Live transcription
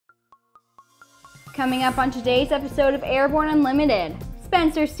Coming up on today's episode of Airborne Unlimited,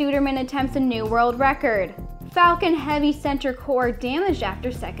 Spencer Suderman attempts a new world record, Falcon Heavy center core damaged after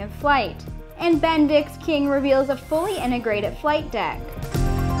second flight, and BendixKing reveals a fully integrated flight deck.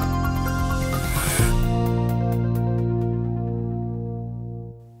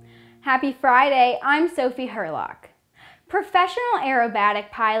 Happy Friday, I'm Sophie Herlock. Professional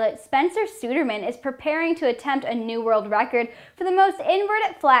aerobatic pilot Spencer Suderman is preparing to attempt a new world record for the most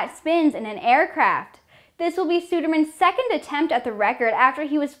inverted flat spins in an aircraft. This will be Suderman's second attempt at the record after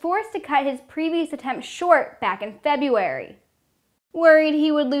he was forced to cut his previous attempt short back in February. Worried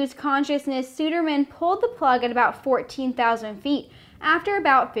he would lose consciousness, Suderman pulled the plug at about 14,000 feet after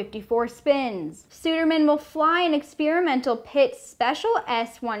about 54 spins. Suderman will fly an experimental Pitt Special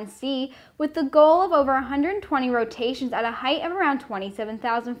S1C with the goal of over 120 rotations at a height of around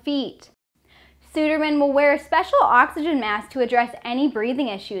 27,000 feet. Suderman will wear a special oxygen mask to address any breathing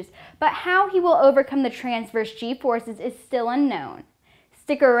issues, but how he will overcome the transverse G-forces is still unknown.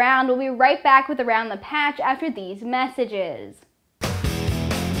 Stick around, we'll be right back with Around the Patch after these messages.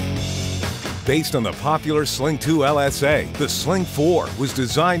 Based on the popular Sling 2 LSA, the Sling 4 was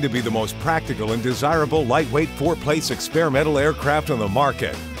designed to be the most practical and desirable lightweight four-place experimental aircraft on the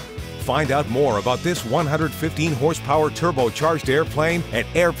market. Find out more about this 115 horsepower turbocharged airplane at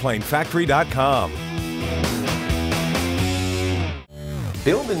airplanefactory.com.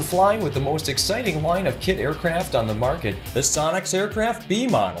 Build and flying with the most exciting line of kit aircraft on the market, the Sonex Aircraft B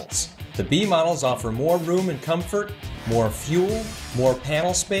models. The B models offer more room and comfort, more fuel, more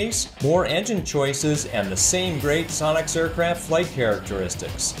panel space, more engine choices, and the same great Sonex Aircraft flight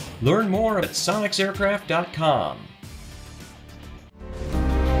characteristics. Learn more at sonexaircraft.com.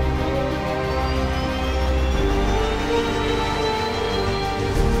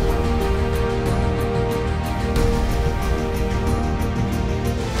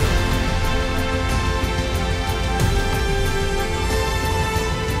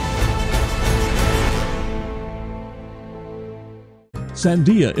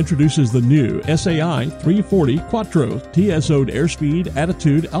 Sandia introduces the new SAI 340 Quattro TSO'd airspeed,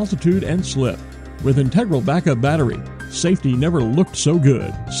 attitude, altitude, and slip. With integral backup battery, safety never looked so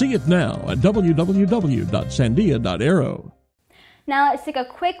good. See it now at www.sandia.aero. Now let's take a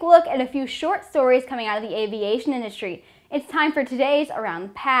quick look at a few short stories coming out of the aviation industry. It's time for today's Around the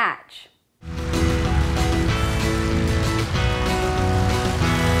Patch.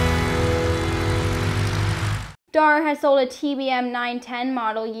 DAR has sold a TBM 910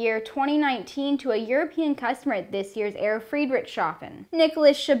 model year 2019 to a European customer at this year's Aero Friedrichshafen.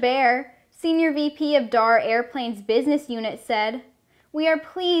 Nicholas Chabert, Senior VP of DAR Airplanes Business Unit, said, "We are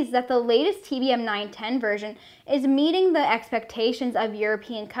pleased that the latest TBM 910 version is meeting the expectations of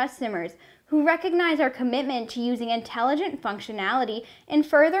European customers who recognize our commitment to using intelligent functionality and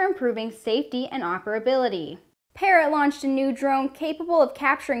further improving safety and operability." Parrot launched a new drone capable of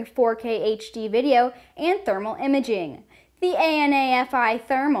capturing 4K HD video and thermal imaging, the ANAFI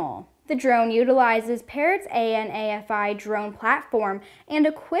Thermal. The drone utilizes Parrot's ANAFI drone platform and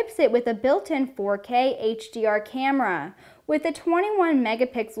equips it with a built-in 4K HDR camera with a 21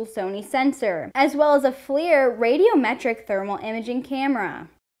 megapixel Sony sensor, as well as a FLIR radiometric thermal imaging camera.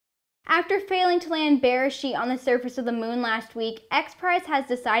 After failing to land Beresheet on the surface of the moon last week, X-Prize has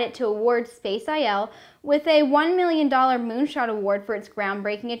decided to award SpaceIL with a $1 million moonshot award for its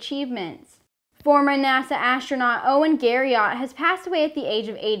groundbreaking achievements. Former NASA astronaut Owen Garriott has passed away at the age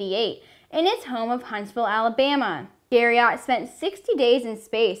of 88 in his home of Huntsville, Alabama. Garriott spent 60 days in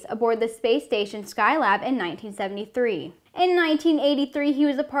space aboard the space station Skylab in 1973. In 1983, he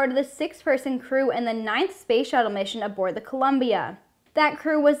was a part of the 6-person crew in the 9th space shuttle mission aboard the Columbia. That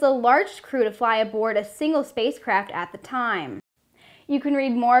crew was the largest crew to fly aboard a single spacecraft at the time. You can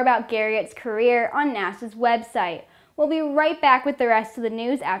read more about Garriott's career on NASA's website. We'll be right back with the rest of the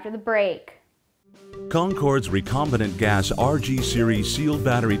news after the break. Concorde's recombinant gas RG series sealed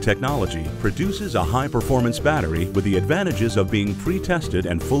battery technology produces a high-performance battery with the advantages of being pre-tested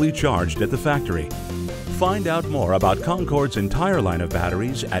and fully charged at the factory. Find out more about Concorde's entire line of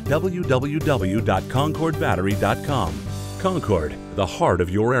batteries at www.concordebattery.com. Concorde, the heart of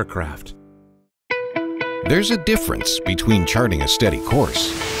your aircraft. There's a difference between charting a steady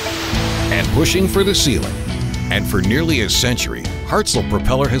course and pushing for the ceiling. And for nearly a century, Hartzell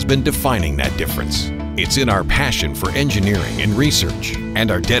Propeller has been defining that difference. It's in our passion for engineering and research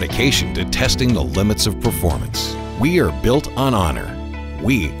and our dedication to testing the limits of performance. We are built on honor.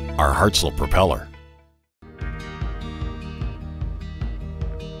 We are Hartzell Propeller.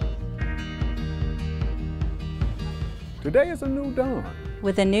 Today is a new dawn.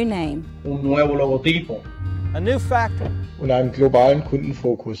 With a new name. Un nuevo logotipo. A new factory. Und einem globalen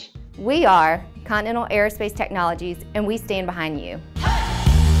Kundenfokus. We are Continental Aerospace Technologies, and we stand behind you.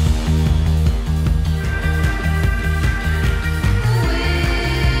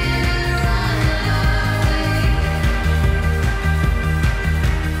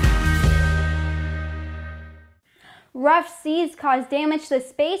 Rough seas caused damage to the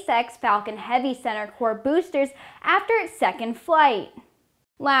SpaceX Falcon Heavy center core boosters after its second flight.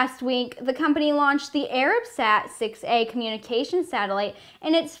 Last week, the company launched the Arabsat 6A communication satellite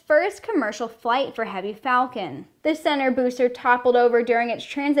in its first commercial flight for Heavy Falcon. The center booster toppled over during its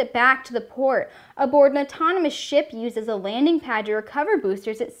transit back to the port aboard an autonomous ship used as a landing pad to recover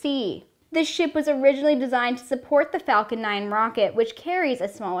boosters at sea. The ship was originally designed to support the Falcon 9 rocket, which carries a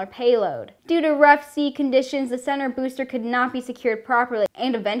smaller payload. Due to rough sea conditions, the center booster could not be secured properly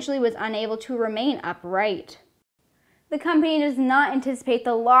and eventually was unable to remain upright. The company does not anticipate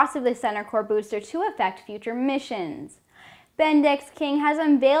the loss of the center core booster to affect future missions. BendixKing has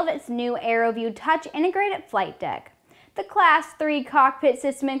unveiled its new AeroVue Touch integrated flight deck. The Class 3 cockpit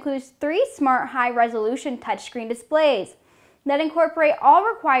system includes 3 smart high-resolution touchscreen displays that incorporate all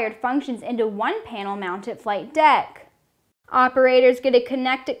required functions into one panel-mounted flight deck. Operators get a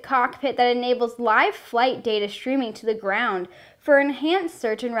connected cockpit that enables live flight data streaming to the ground for enhanced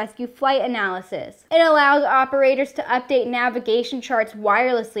search and rescue flight analysis. It allows operators to update navigation charts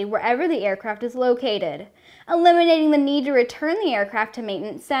wirelessly wherever the aircraft is located, eliminating the need to return the aircraft to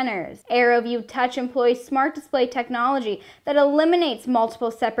maintenance centers. AeroVue Touch employs smart display technology that eliminates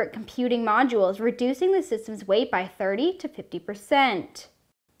multiple separate computing modules, reducing the system's weight by 30 to 50%.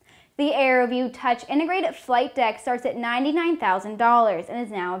 The AeroVue Touch integrated flight deck starts at $99,000 and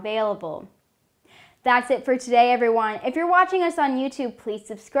is now available. That's it for today, everyone. If you're watching us on YouTube, please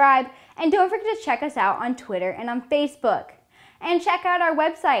subscribe, and don't forget to check us out on Twitter and on Facebook. And check out our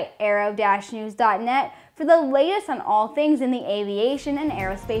website, aero-news.net, for the latest on all things in the aviation and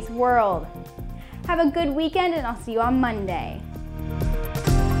aerospace world. Have a good weekend, and I'll see you on Monday.